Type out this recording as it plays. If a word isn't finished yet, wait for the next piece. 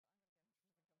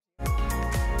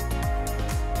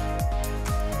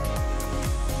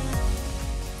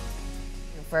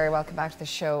Very welcome back to the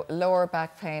show. Lower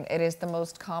back pain, it is the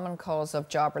most common cause of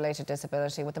job-related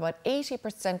disability, with about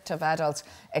 80% of adults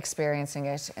experiencing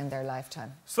it in their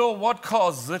lifetime. So what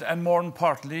causes it, and more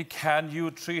importantly, can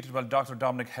you treat it? Well, Dr.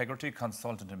 Dominic Hegarty,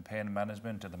 consultant in pain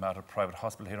management at the Mater Private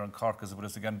Hospital here in Cork, is with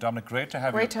us again. Dominic, great to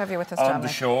have you with us, on Dominic.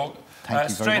 the show.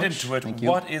 Thank you very much. Straight into it, Thank you.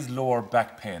 what is lower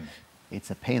back pain? It's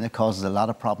a pain that causes a lot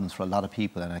of problems for a lot of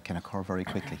people, and it can occur very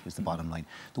quickly, is the bottom line.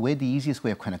 The easiest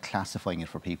way of kind of classifying it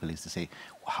for people is to say,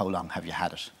 how long have you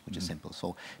had it, which is simple.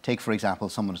 So take, for example,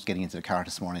 someone who's getting into the car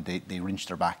this morning, they wrench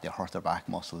their back, they hurt their back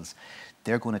muscles.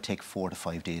 They're going to take 4 to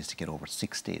 5 days to get over,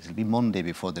 6 days. It'll be Monday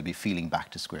before they'll be feeling back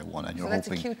to square one. And so that's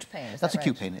acute pain, is that's that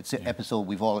acute pain. It's an episode,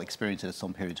 we've all experienced it at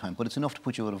some period of time, but it's enough to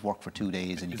put you out of work for 2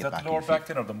 days and you get back. Is that the lower back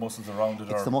then, or the muscles around it?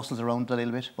 It's the muscles around it a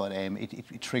little bit, but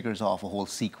it triggers off a whole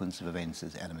sequence of events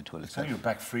as element to it. It's kind of your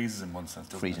back freezes in one sense,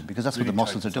 doesn't freezing, it? because that's really what the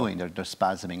muscles are doing. They're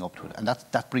spasming up to it. And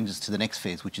that brings us to the next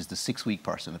phase, which is the 6-week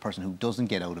person, the person who doesn't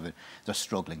get out of it. They're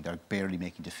struggling. They're barely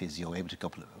making the physio, able to get a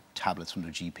couple of tablets from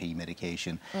their GP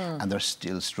medication, and they're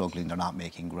still struggling. They're not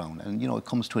making ground. And, you know, it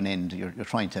comes to an end. You're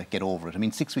trying to get over it. I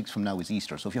mean, 6 weeks from now is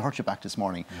Easter. So if you hurt your back this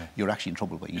morning, you're actually in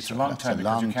trouble by Easter. It's a long time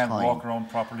because you can't walk around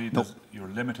properly. No. You're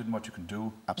limited in what you can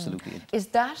do. Absolutely. Is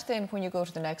that then when you go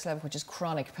to the next level, which is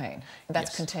chronic pain?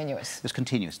 That's continuous? There's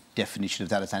continuous. Definition of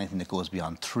that is anything that goes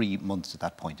beyond 3 months at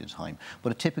that point in time.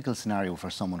 But a typical scenario for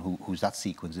someone who's that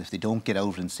sequence, if they don't get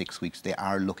out in 6 weeks, they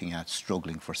are looking at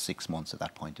struggling for 6 months at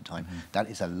that point in time. That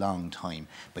is a long time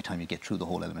by the time you get through the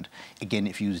whole element. Again,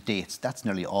 if you use dates, that's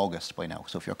nearly August by now.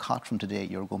 So if you're caught from today,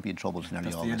 you're going to be in trouble to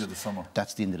nearly August. That's the end of the summer.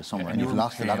 That's the end of the summer. And you've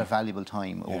lost a lot of valuable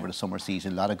time over the summer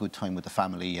season, a lot of good time with the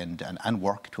family and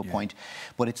work to a point.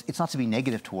 But it's not to be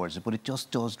negative towards it, but it just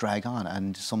does drag on.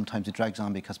 And sometimes it drags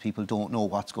on because people don't know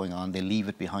what's going on. They leave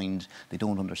it behind. They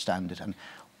don't understand it. And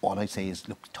all I'd say is,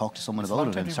 look, talk to someone about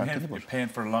it and start thinking about it. You're paying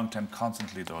for a long time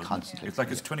constantly, though. Constantly. It's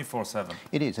like it's 24/7.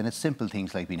 It is, and it's simple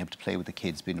things like being able to play with the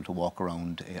kids, being able to walk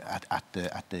around at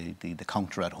the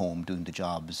counter at home, doing the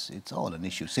jobs. It's all an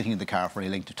issue. Sitting in the car for a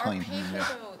length of time. Are people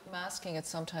though masking it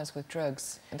sometimes with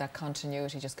drugs, and that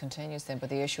continuity just continues then, but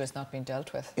the issue is not being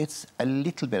dealt with? It's a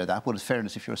little bit of that, but in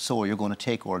fairness, if you're sore, you're going to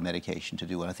take oral medication to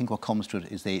do it. I think what comes to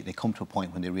it is they come to a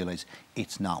point when they realise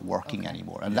it's not working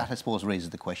anymore, and that I suppose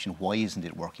raises the question: why isn't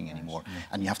it working anymore?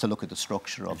 And you have to look at the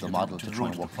structure of the model to try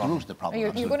and work the root of the problem.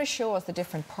 You're going to show us the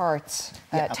different parts.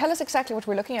 Tell us exactly what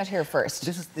we're looking at here first.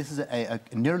 This is a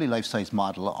nearly life-size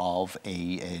model of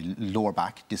a lower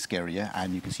back disc area,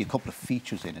 and you can see a couple of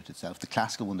features in it itself. The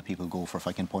classical one that people go for, if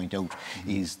I can point out,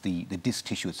 is the disc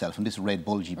tissue itself, and this red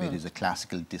bulgy bit is a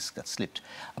classical disc that's slipped.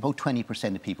 About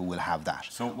 20% of people will have that.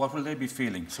 So what will they be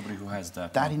feeling, somebody who has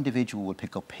that? That individual will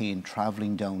pick up pain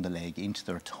travelling down the leg into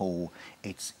their toe.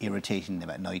 It's irritating them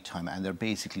at night time, and they're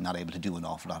basically not able to do an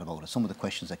awful lot about it. Some of the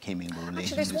questions that came in were related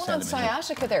to this element. There's one on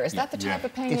sciatica there. Is that the type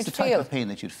of pain you'd feel? It's the type of pain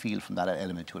that you'd feel from that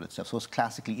element to it itself. So it's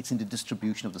classically, it's in the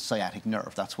distribution of the sciatic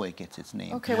nerve. That's why it gets its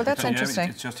name. Okay, well that's interesting.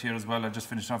 It's just here as well. I just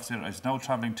finished off here. It's now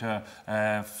travelling to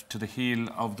the heel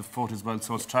of the foot as well.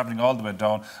 So it's travelling all the way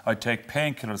down. I take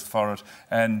painkillers for it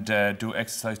and do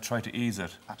exercise, try to ease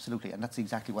it. Absolutely, and that's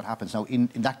exactly what happens. Now, in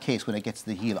that case, when it gets to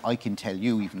the heel, I can tell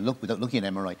you, even without looking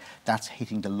at MRI, that's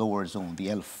hitting the lower zone, the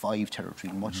L5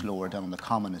 territory, much lower down the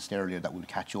commonest area that will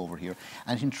catch over here,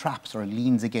 and it entraps or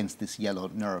leans against this yellow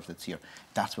nerve that's here.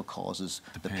 That's what causes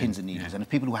the pins and needles. And if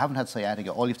people who haven't had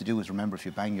sciatica, all you have to do is remember, if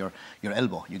you bang your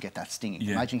elbow, you get that stinging.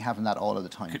 Imagine having that all of the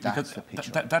time. That's the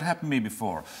picture. That happened to me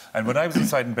before. And when I was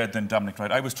inside in bed then, Dominic,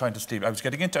 right, I was trying to sleep. I was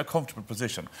getting into a comfortable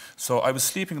position. So I was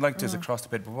sleeping like this across the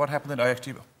bed. But what happened then, I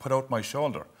actually put out my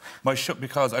shoulder.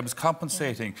 Because I was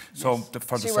compensating for the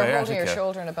sciatica. You were holding your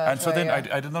shoulder in a bad way. And so then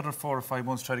I had another 4 or 5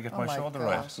 months trying to get my shoulder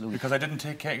right. Absolutely. Because I didn't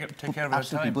take care of it at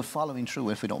the time. But following through,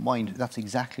 if we don't mind, that's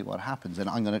exactly what happens. And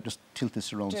I'm going to just tilt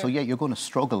this around. So yeah, you're going to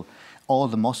struggle. All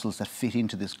the muscles that fit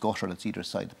into this gutter that's either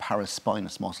side, the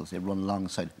paraspinous muscles, they run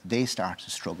alongside, they start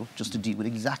to struggle just to deal with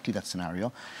exactly that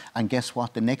scenario. And guess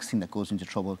what? The next thing that goes into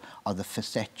trouble are the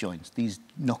facet joints, these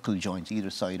knuckle joints either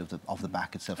side of the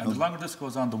back itself. And the longer this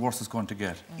goes on, the worse it's going to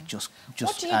get. It just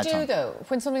what do you do though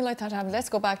when something like that happens? Let's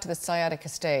go back to the sciatica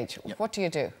stage. What do you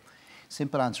do?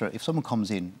 Simple answer, if someone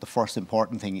comes in, the first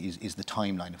important thing is the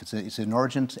timeline. If it's an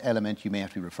urgent element, you may have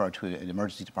to be referred to an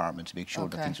emergency department to make sure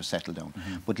that things are settled down.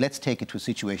 But let's take it to a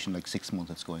situation like 6 months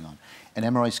that's going on. An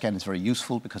MRI scan is very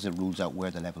useful because it rules out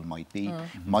where the level might be.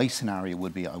 My scenario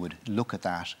would be I would look at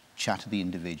that, chat to the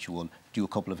individual, do a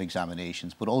couple of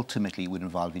examinations, but ultimately it would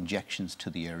involve injections to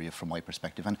the area from my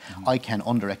perspective. And I can,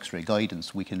 under X-ray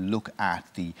guidance, we can look at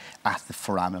the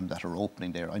foramen that are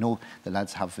opening there. I know the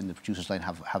lads have, in the producer's line,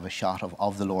 have a shot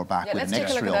of the lower back with an X-ray.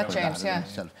 Let's take a look at that, James,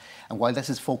 itself. And while this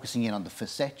is focusing in on the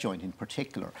facet joint in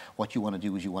particular, what you want to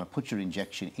do is you want to put your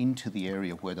injection into the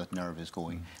area where that nerve is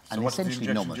going and essentially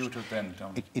numb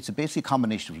it. It's a basic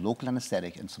combination of local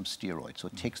anaesthetic and some steroids, so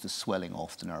it takes the swelling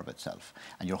off the nerve itself.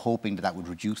 And you're hoping that would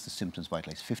reduce the symptoms by at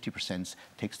least 50%,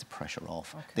 takes the pressure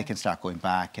off. Okay. They can start going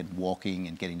back and walking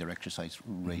and getting their exercise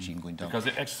regime going down. Because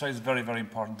the exercise is very, very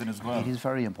important then as well. It is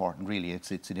very important, really.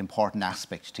 It's an important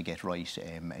aspect to get right,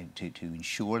 to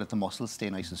ensure that the muscles stay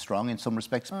nice and strong in some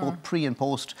respects, both pre and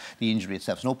post the injury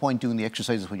itself. There's no point doing the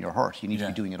exercises when you're hurt. You need to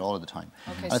be doing it all of the time.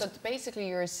 Okay, so basically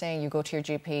you're saying you go to your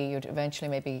GP, you'd eventually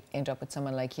maybe end up with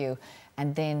someone like you,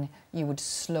 and then you would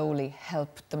slowly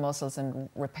help the muscles and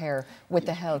repair with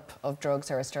the help of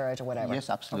drugs or a steroid or whatever. Yes,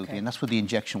 absolutely. Okay. And that's where the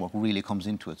injection work really comes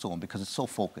into its own, because it's so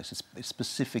focused, it's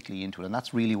specifically into it. And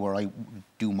that's really where I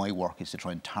do my work, is to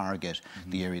try and target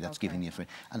the area that's giving the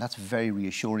information. And that's very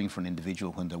reassuring for an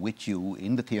individual when they're with you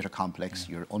in the theatre complex,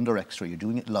 you're under X-ray, you're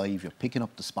doing it live, you're picking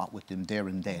up the spot with them there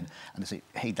and then, and they say,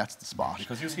 hey, that's the spot.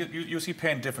 Because you see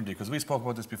pain differently, because we spoke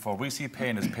about this before. We see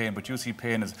pain as pain, but you see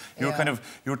pain as,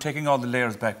 you're taking all the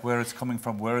layers back, where it's coming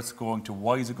from, where it's going to,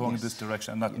 why is it going in this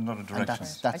direction and not another direction.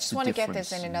 That's I just want to get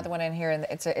this in, another one in here, and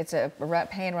it's a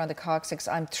pain around the coccyx.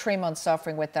 I'm 3 months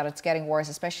suffering with that. It's getting worse,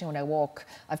 especially when I walk.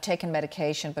 I've taken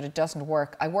medication, but it doesn't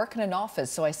work. I work in an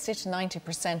office, so I sit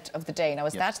 90% of the day. Now,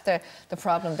 is that the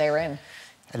problem they're in?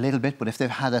 A little bit, but if they've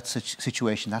had that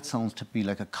situation, that sounds to be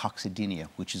like a coccydynia,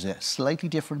 which is a slightly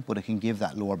different, but it can give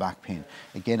that lower back pain.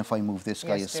 Again, if I move this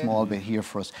guy a small bit here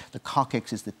for us, the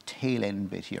coccyx is the tail end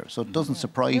bit here, so it doesn't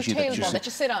surprise you that you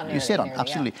sit on. You sit on,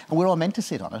 absolutely, and we're all meant to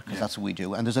sit on it because that's what we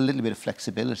do. And there's a little bit of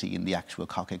flexibility in the actual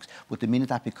coccyx, but the minute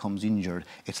that becomes injured,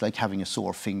 it's like having a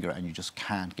sore finger, and you just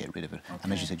can't get rid of it.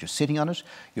 And as you said, you're sitting on it.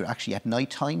 You're actually at night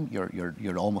time.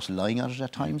 You're almost lying on it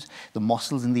at times. The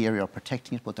muscles in the area are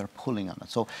protecting it, but they're pulling on it.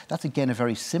 So that's again a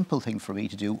very simple thing for me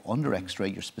to do under X-ray.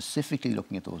 You're specifically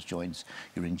looking at those joints,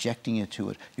 you're injecting it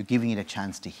to it, you're giving it a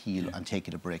chance to heal and take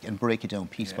it a break and break it down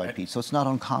piece by piece. So it's not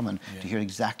uncommon to hear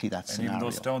exactly that scenario. And even though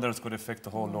it's down there, it's going to affect the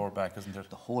whole lower back, isn't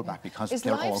it? The whole back, because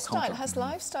they're all comfortable. Has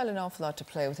lifestyle an awful lot to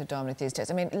play with it, Dominic, these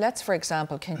days? I mean, let's, for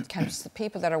example, can the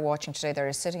people that are watching today that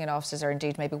are sitting in offices or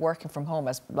indeed maybe working from home,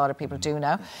 as a lot of people do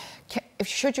now,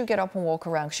 should you get up and walk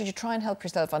around, should you try and help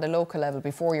yourself on the local level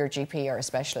before your GP or a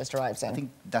specialist arrives in? I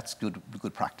think that's good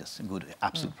practice and good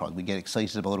absolute progress. We get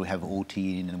excited about it, we have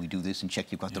OT in and we do this and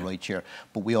check you've got the right chair,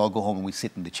 but we all go home and we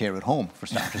sit in the chair at home, for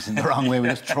starters, in the wrong way. We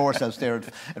just throw ourselves there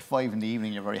at 5 in the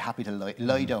evening. You're very happy to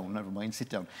lie down, never mind sit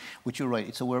down. But you're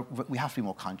right, so we have to be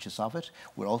more conscious of it.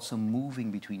 We're also moving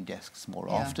between desks more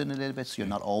often a little bit, so you're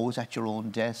not always at your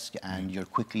own desk and you're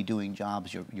quickly doing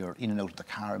jobs, you're in and out of the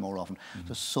car more often.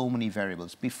 There's so many variables.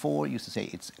 Before, I used to say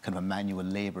it's kind of a manual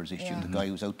labourers issue. The guy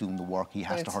who's out doing the work, he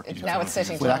has to hurt himself. Now it's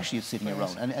sitting down. Well, actually it's sitting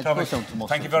around. And it goes down to muscles.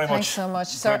 Thank you very much. Thanks so much.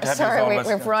 Sorry,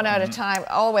 we've run out of time.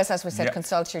 Always, as we said,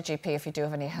 consult your GP if you do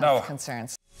have any health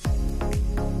concerns.